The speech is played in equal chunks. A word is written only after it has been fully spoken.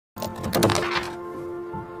Hello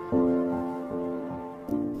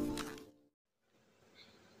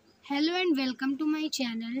and welcome to my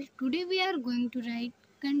channel. Today we are going to write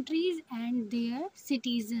countries and their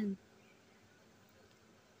citizens.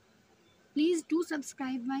 Please do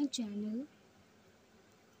subscribe my channel.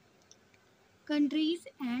 Countries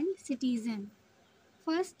and citizen.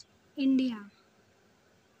 First, India.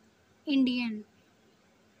 Indian.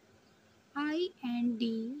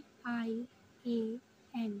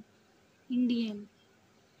 INDIAN. Indian.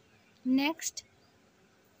 Next,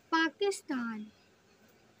 Pakistan.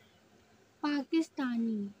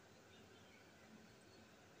 Pakistani.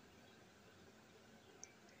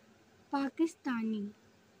 Pakistani.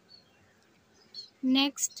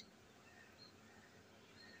 Next,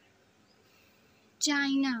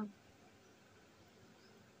 China.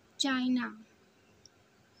 China.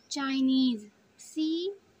 Chinese. CHINESE.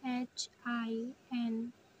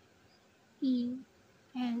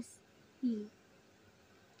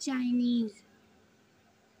 Chinese.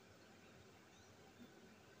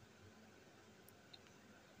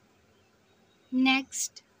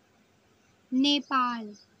 Next,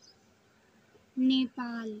 Nepal.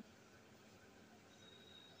 Nepal.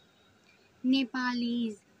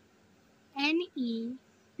 Nepalese. NEPALESE.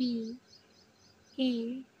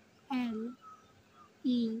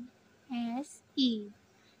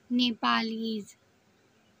 Nepalese.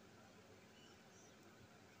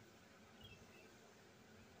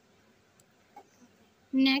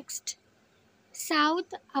 Next,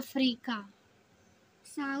 South Africa.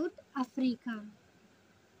 South Africa.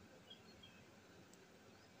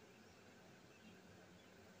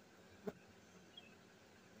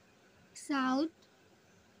 South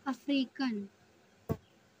African.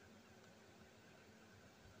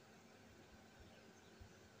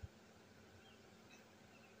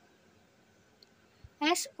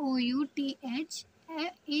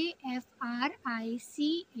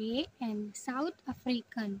 SOUTHAFRICAN. South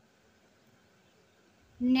African.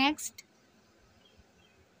 Next,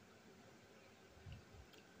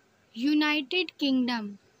 United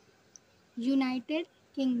Kingdom. United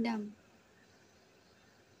Kingdom.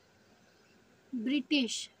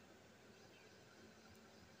 British.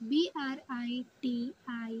 BRITISH.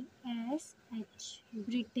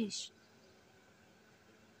 British.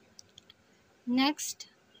 Next,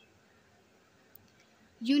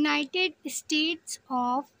 United States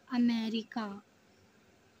of America.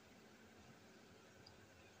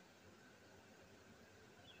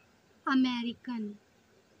 American.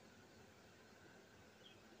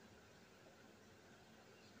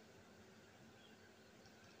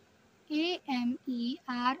 AMERICAN.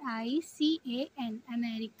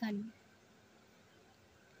 American.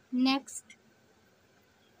 Next,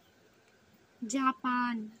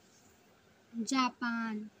 Japan.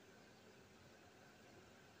 Japan.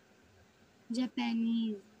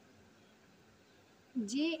 Japanese.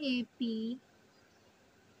 JAPANESE.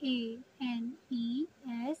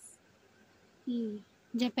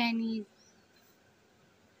 Japanese.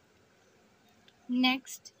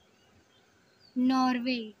 Next,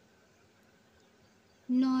 Norway.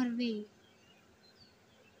 Norway.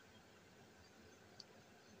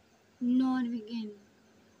 Norwegian.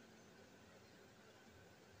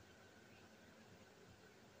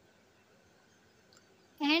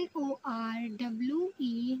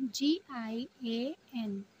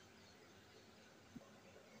 NORWEGIAN.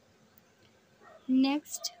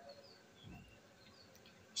 Next,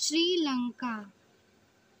 Sri Lanka.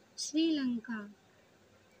 Sri Lanka.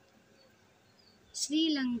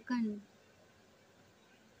 Sri Lankan.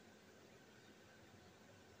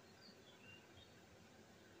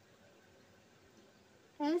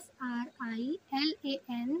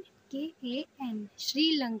 SRILANKAN.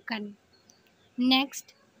 Sri Lankan.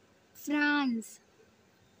 Next, France.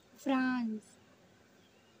 France.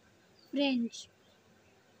 French.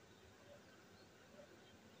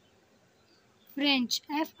 French.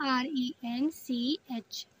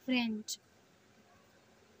 FRENCH. French.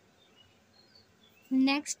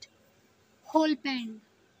 Next, Holland.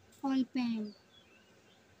 Holland.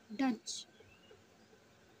 Dutch.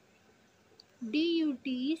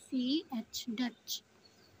 DUTCH. Dutch.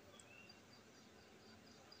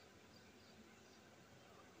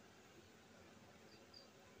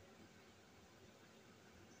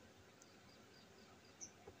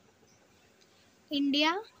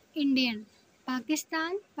 India. Indian.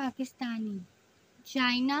 Pakistan. Pakistani.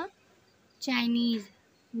 China. Chinese.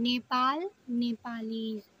 Nepal.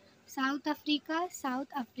 Nepalese. South Africa. South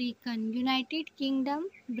African. United Kingdom.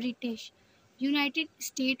 British. United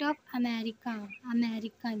States of America.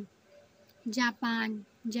 American. Japan.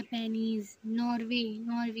 Japanese. Norway.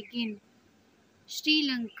 Norwegian. Sri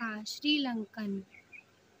Lanka, Sri Lankan.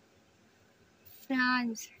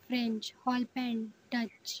 France, French. Holland,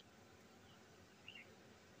 Dutch.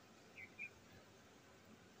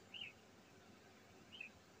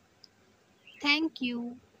 Thank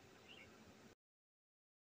you.